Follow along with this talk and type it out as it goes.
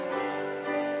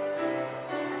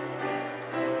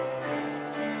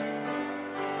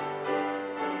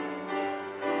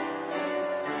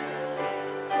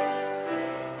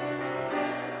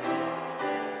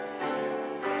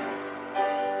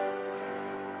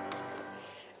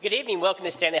Good evening. Welcome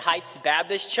to Stanley Heights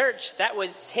Baptist Church. That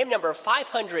was hymn number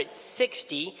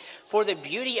 560, For the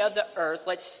Beauty of the Earth.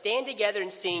 Let's stand together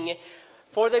and sing,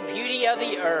 For the Beauty of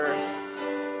the Earth.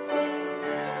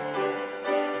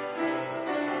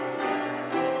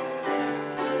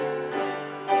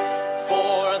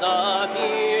 For the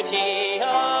beauty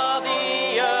of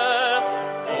the earth,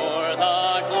 for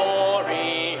the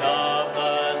glory of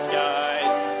the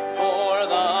skies, for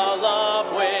the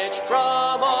love which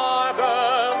from our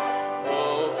birth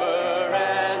over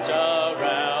and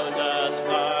around us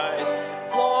lies.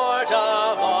 Lord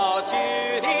of all,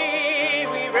 to thee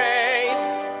we raise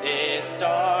this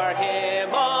our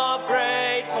hymn of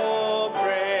grateful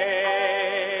praise.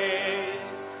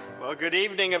 Well, good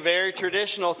evening. A very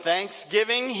traditional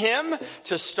Thanksgiving hymn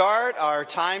to start our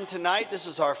time tonight. This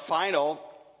is our final,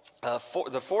 the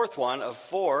fourth one of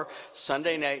 4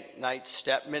 Sunday night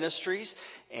step ministries.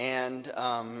 And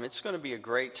it's going to be a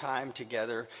great time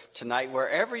together tonight.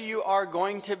 Wherever you are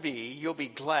going to be, you'll be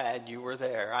glad you were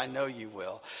there. I know you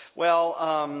will. Well,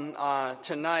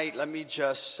 tonight, let me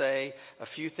just say a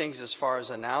few things as far as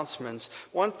announcements.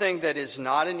 One thing that is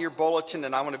not in your bulletin,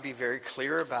 and I want to be very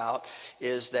clear about,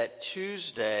 is that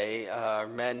Tuesday,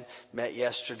 men met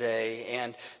yesterday,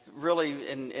 and really,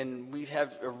 and we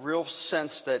have a real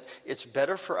sense that it's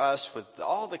better for us with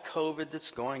all the COVID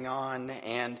that's going on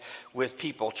and with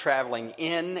people traveling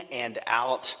in and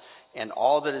out and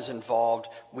all that is involved.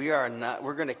 We're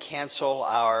going to cancel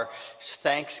our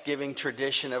Thanksgiving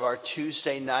tradition of our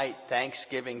Tuesday night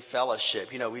Thanksgiving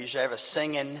fellowship. You know, we usually have a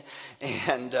singing,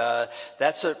 and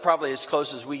that's probably as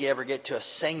close as we ever get to a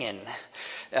singing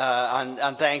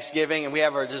on Thanksgiving. And we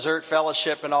have our dessert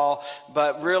fellowship and all,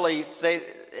 but really,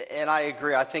 and I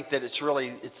agree, I think that it's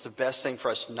the best thing for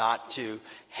us not to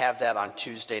have that on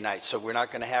Tuesday night. So we're not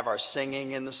going to have our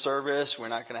singing in the service. We're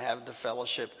not going to have the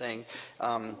fellowship thing.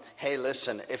 Hey,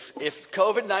 listen, if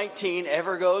COVID-19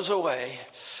 ever goes away,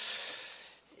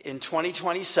 in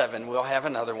 2027, we'll have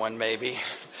another one maybe.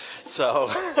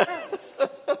 So...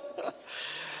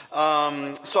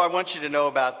 So I want you to know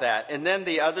about that. And then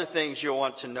the other things you'll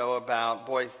want to know about,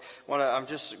 I'm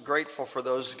just grateful for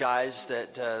those guys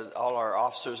that, all our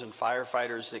officers and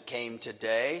firefighters that came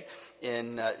today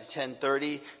in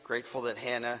 10:30. Grateful that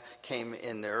Hannah came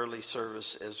in the early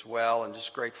service as well, and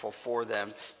just grateful for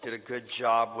them. Did a good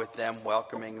job with them,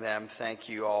 welcoming them. Thank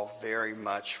you all very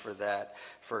much for that,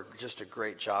 for just a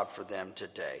great job for them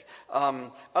today.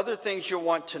 Other things you'll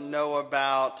want to know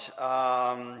about,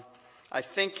 I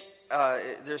think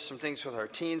there's some things with our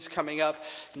teens coming up.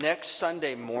 Next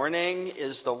Sunday morning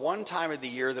is the one time of the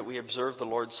year that we observe the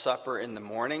Lord's Supper in the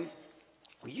morning.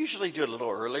 We usually do it a little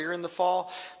earlier in the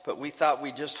fall, but we thought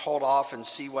we'd just hold off and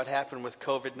see what happened with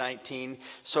COVID-19.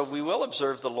 So we will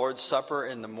observe the Lord's Supper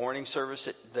in the morning service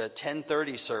at the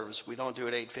 10:30 service. We don't do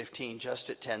it at 8:15,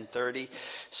 just at 10:30.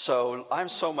 So I'm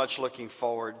so much looking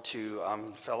forward to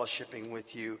fellowshipping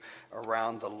with you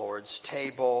around the Lord's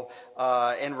table.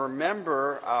 And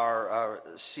remember our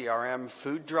CRM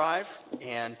food drive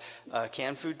and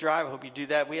canned food drive. I hope you do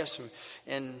that. We have some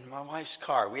in my wife's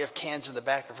car. We have cans in the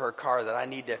back of her car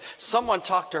that someone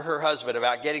talk to her husband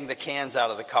about getting the cans out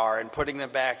of the car and putting them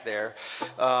back there.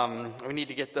 We need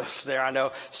to get those there, I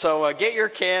know. So get your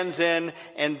cans in.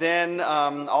 And then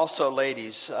also,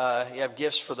 ladies, you have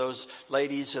gifts for those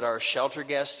ladies that are shelter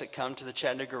guests that come to the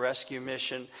Chattanooga Rescue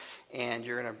Mission. And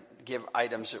you're going to give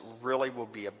items that really will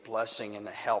be a blessing and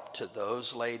a help to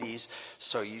those ladies.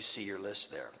 So you see your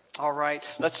list there. All right,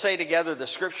 let's say together the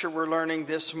scripture we're learning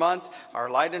this month, our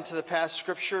Light into the Past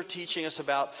scripture, teaching us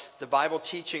about the Bible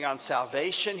teaching on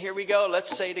salvation. Here we go.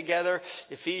 Let's say together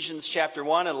Ephesians chapter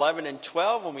 1, 11 and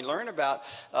 12, when we learn about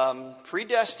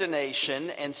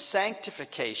predestination and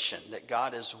sanctification that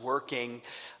God is working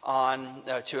on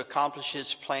to accomplish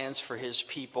his plans for his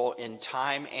people in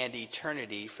time and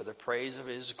eternity for the praise of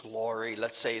his glory.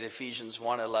 Let's say it, Ephesians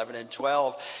 1, 11 and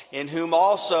 12, in whom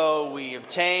also we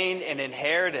obtained an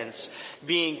inheritance,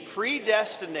 being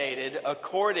predestinated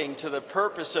according to the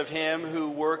purpose of him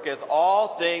who worketh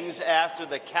all things after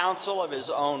the counsel of his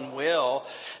own will,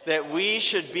 that we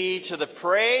should be to the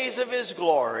praise of his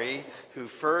glory, who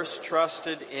first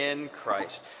trusted in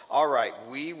Christ. All right,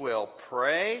 we will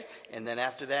pray, and then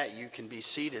after that, you can be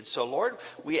seated. So, Lord,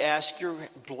 we ask your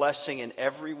blessing in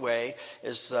every way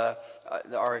as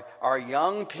our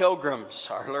young pilgrims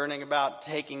are learning about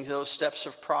taking those steps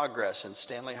of progress in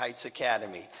Stanley Heights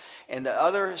Academy, and the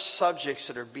other subjects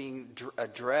that are being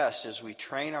addressed as we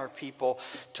train our people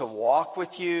to walk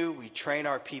with you, we train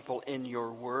our people in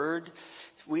your word.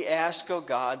 We ask, oh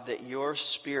God, that your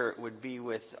Spirit would be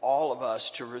with all of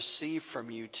us to receive from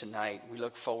you tonight. We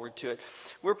look forward to it.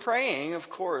 We're praying, of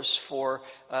course, for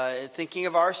thinking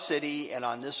of our city, and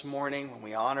on this morning when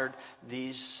we honored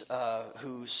these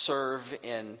who serve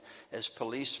as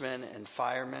policemen and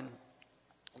firemen.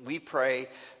 We pray,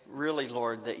 really,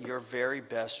 Lord, that your very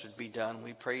best would be done.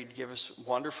 We pray you'd give us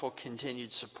wonderful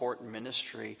continued support and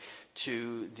ministry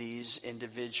to these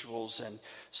individuals. And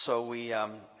so we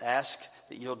ask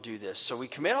that you'll do this. So we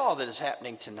commit all that is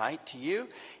happening tonight to you,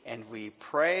 and we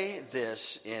pray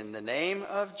this in the name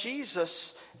of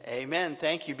Jesus. Amen.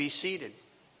 Thank you. Be seated.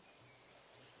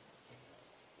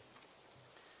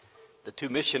 The two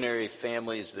missionary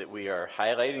families that we are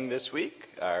highlighting this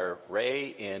week are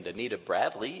Ray and Anita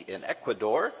Bradley in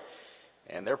Ecuador,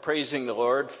 and they're praising the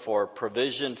Lord for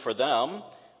provision for them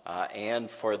and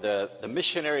for the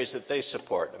missionaries that they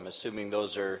support. I'm assuming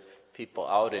those are people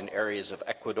out in areas of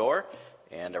Ecuador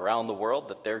and around the world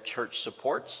that their church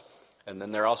supports. And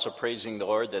then they're also praising the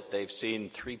Lord that they've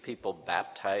seen 3 people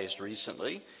baptized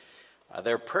recently.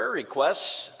 Their prayer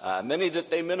requests, many that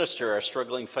they minister are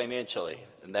struggling financially,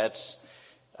 and that's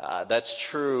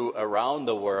true around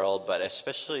the world, but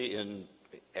especially in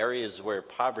areas where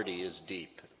poverty is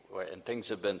deep and things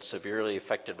have been severely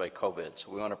affected by COVID.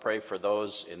 So we want to pray for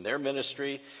those in their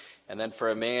ministry, and then for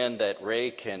a man that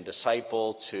Ray can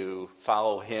disciple to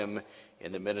follow him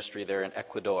in the ministry there in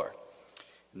Ecuador.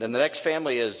 And then the next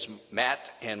family is Matt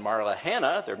and Marla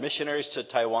Hanna. They're missionaries to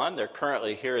Taiwan. They're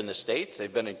currently here in the States.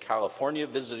 They've been in California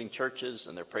visiting churches,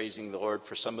 and they're praising the Lord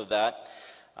for some of that.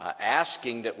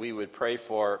 Asking that we would pray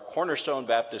for Cornerstone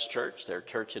Baptist Church, their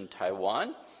church in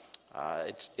Taiwan.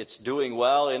 It's doing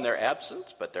well in their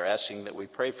absence, but they're asking that we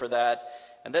pray for that,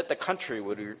 and that the country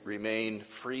would remain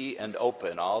free and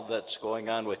open. All that's going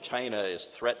on with China is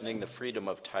threatening the freedom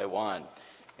of Taiwan.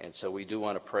 And so we do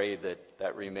want to pray that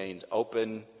that remains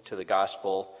open to the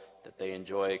gospel, that they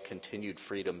enjoy continued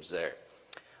freedoms there.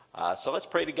 So let's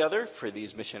pray together for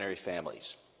these missionary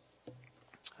families.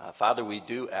 Father, we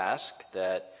do ask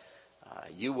that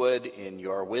you would, in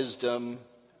your wisdom,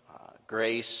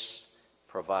 grace,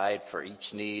 provide for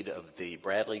each need of the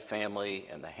Bradley family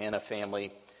and the Hanna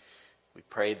family. We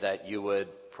pray that you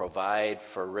would provide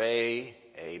for Ray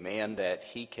a man that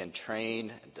he can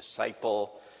train and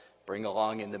disciple, bring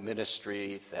along in the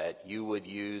ministry, that you would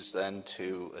use then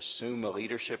to assume a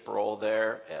leadership role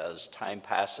there as time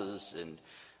passes and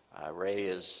Ray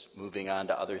is moving on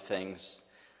to other things.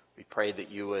 We pray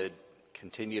that you would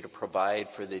continue to provide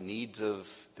for the needs of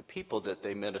the people that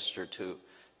they minister to.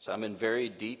 Some in very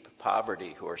deep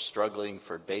poverty who are struggling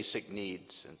for basic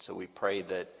needs. And so we pray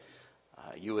that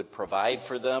you would provide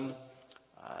for them,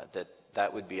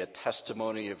 that would be a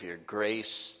testimony of your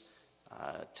grace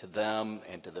to them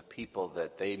and to the people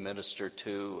that they minister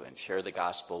to and share the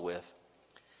gospel with.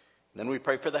 And then we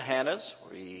pray for the Hannas.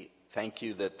 We thank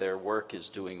you that their work is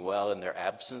doing well in their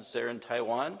absence there in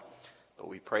Taiwan. But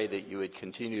we pray that you would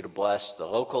continue to bless the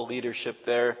local leadership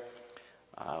there.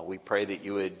 We pray that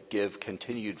you would give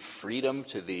continued freedom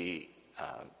to the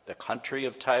country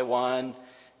of Taiwan.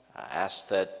 Ask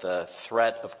that the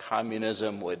threat of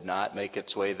communism would not make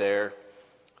its way there.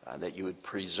 That you would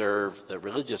preserve the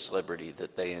religious liberty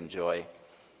that they enjoy.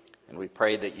 And we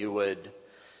pray that you would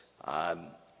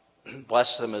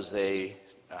bless them as they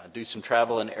do some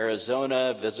travel in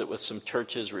Arizona, visit with some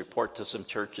churches, report to some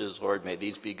churches. Lord, may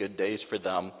these be good days for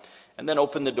them. And then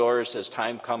open the doors as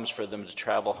time comes for them to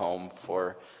travel home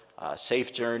for a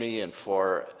safe journey and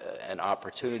for an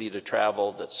opportunity to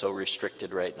travel that's so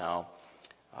restricted right now.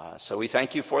 So we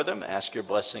thank you for them. Ask your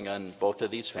blessing on both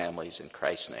of these families in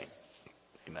Christ's name.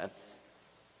 Amen.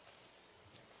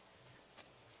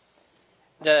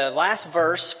 The last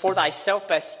verse, for thyself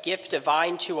best gift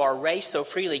divine to our race so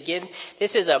freely given.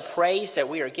 This is a praise that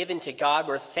we are given to God.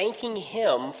 We're thanking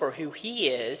him for who he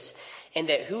is, and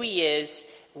that who he is,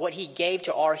 what he gave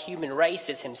to our human race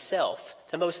is himself.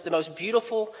 The most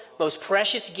beautiful, most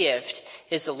precious gift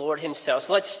is the Lord himself.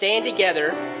 So let's stand together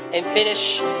and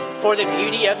finish For the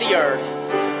Beauty of the Earth.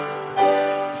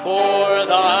 For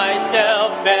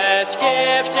thyself best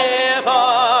gift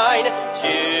divine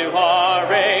to our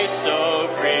race so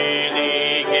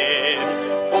freely give.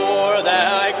 For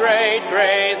thy great,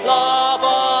 great love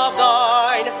of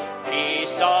thine,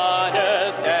 peace on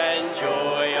earth and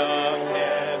joy of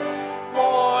heaven.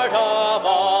 Lord of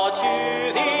all,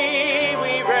 to thee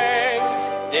we raise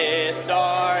this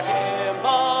our hymn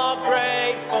of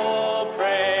grateful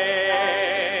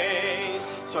praise.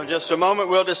 So in just just a moment,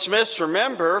 we'll dismiss.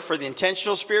 Remember, for the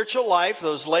Intentional Spiritual Life,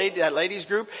 that ladies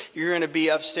group, you're going to be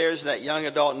upstairs in that Young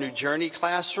Adult New Journey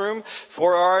classroom.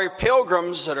 For our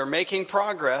pilgrims that are making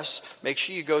progress, make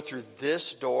sure you go through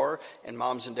this door, and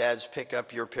moms and dads pick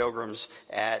up your pilgrims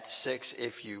at 6,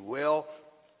 if you will.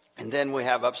 And then we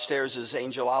have upstairs is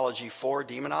Angelology 4,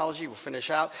 Demonology. We'll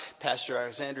finish out. Pastor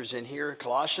Alexander's in here,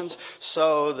 Colossians.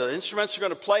 So the instruments are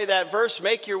going to play that verse.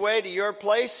 Make your way to your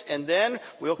place, and then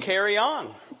we'll carry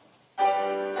on.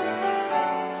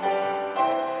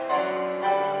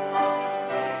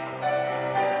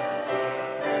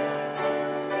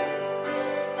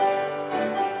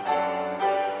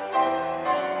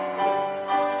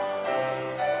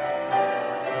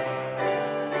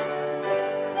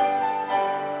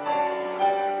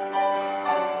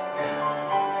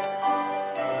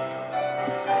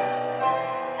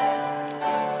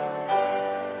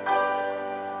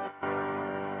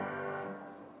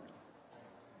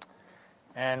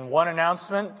 And one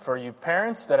announcement for you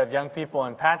parents that have young people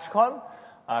in Patch Club.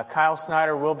 Kyle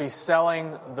Snyder will be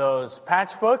selling those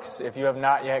patch books. If you have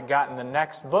not yet gotten the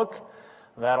next book,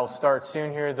 that'll start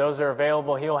soon here. Those are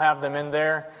available. He'll have them in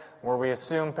there where we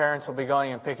assume parents will be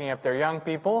going and picking up their young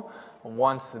people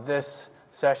once this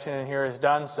session in here is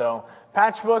done. So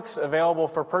patch books available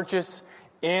for purchase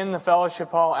in the fellowship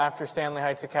hall after Stanley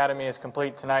Heights Academy is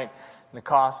complete tonight. And the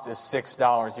cost is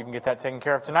 $6. You can get that taken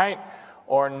care of tonight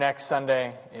or next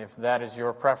Sunday, if that is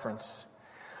your preference.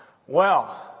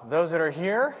 Well, those that are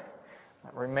here,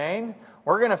 that remain,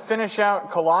 we're going to finish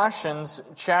out Colossians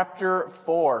chapter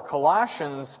 4.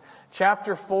 Colossians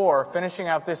chapter 4, finishing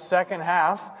out this second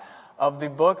half of the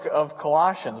book of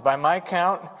Colossians. By my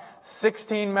count,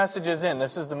 16 messages in.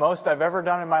 This is the most I've ever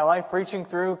done in my life, preaching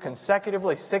through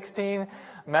consecutively 16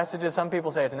 messages. Some people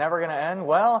say it's never going to end.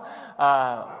 Well,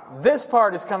 this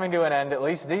part is coming to an end, at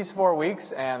least these 4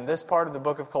 weeks, and this part of the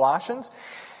book of Colossians.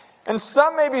 And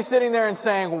some may be sitting there and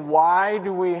saying, why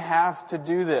do we have to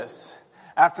do this?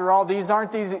 After all, these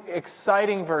aren't these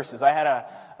exciting verses. I had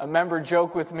a member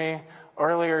joke with me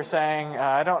earlier saying,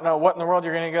 I don't know what in the world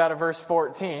you're going to get out of verse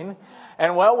 14.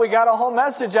 And well, we got a whole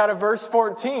message out of verse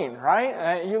 14,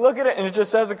 right? You look at it and it just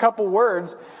says a couple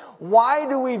words. Why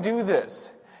do we do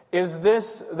this? Is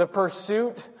this the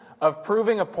pursuit of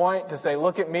proving a point to say,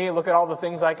 look at me, look at all the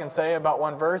things I can say about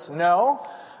one verse? No.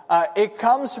 It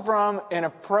comes from an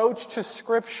approach to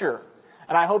Scripture.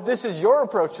 And I hope this is your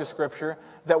approach to Scripture,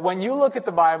 that when you look at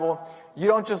the Bible, you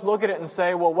don't just look at it and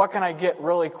say, well, what can I get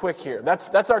really quick here?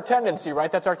 That's our tendency,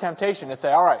 right? That's our temptation to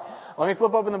say, all right, let me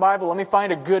flip open the Bible, let me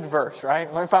find a good verse,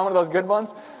 right? Let me find one of those good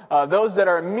ones. Those that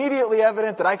are immediately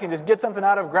evident that I can just get something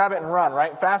out of, grab it and run,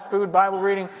 right? Fast food, Bible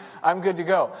reading, I'm good to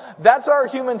go. That's our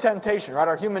human temptation, right?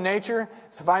 Our human nature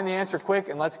is to find the answer quick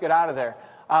and let's get out of there.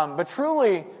 But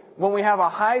truly, when we have a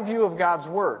high view of God's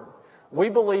Word, we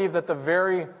believe that the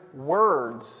very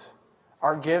words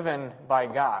are given by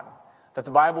God. That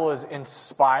the Bible is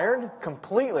inspired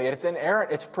completely. It's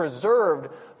inerrant. It's preserved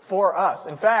for us.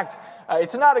 In fact,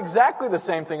 it's not exactly the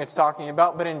same thing it's talking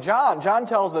about, but in John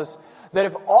tells us that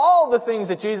if all the things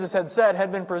that Jesus had said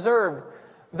had been preserved,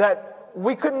 that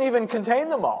we couldn't even contain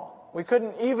them all. We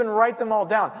couldn't even write them all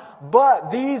down.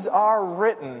 But these are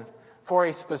written for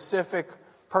a specific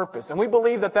purpose. And we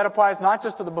believe that applies not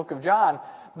just to the book of John,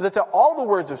 but to all the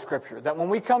words of Scripture. That when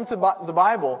we come to the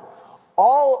Bible,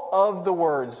 all of the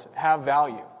words have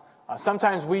value.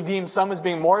 Sometimes we deem some as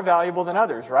being more valuable than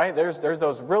others, right? There's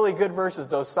those really good verses,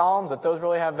 those Psalms, that those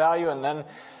really have value, and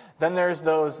then there's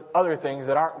those other things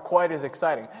that aren't quite as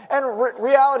exciting. And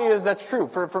reality is that's true.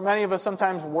 For many of us,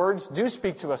 sometimes words do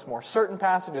speak to us more. Certain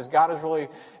passages, God is really,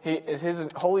 His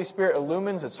Holy Spirit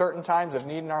illumines at certain times of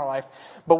need in our life. But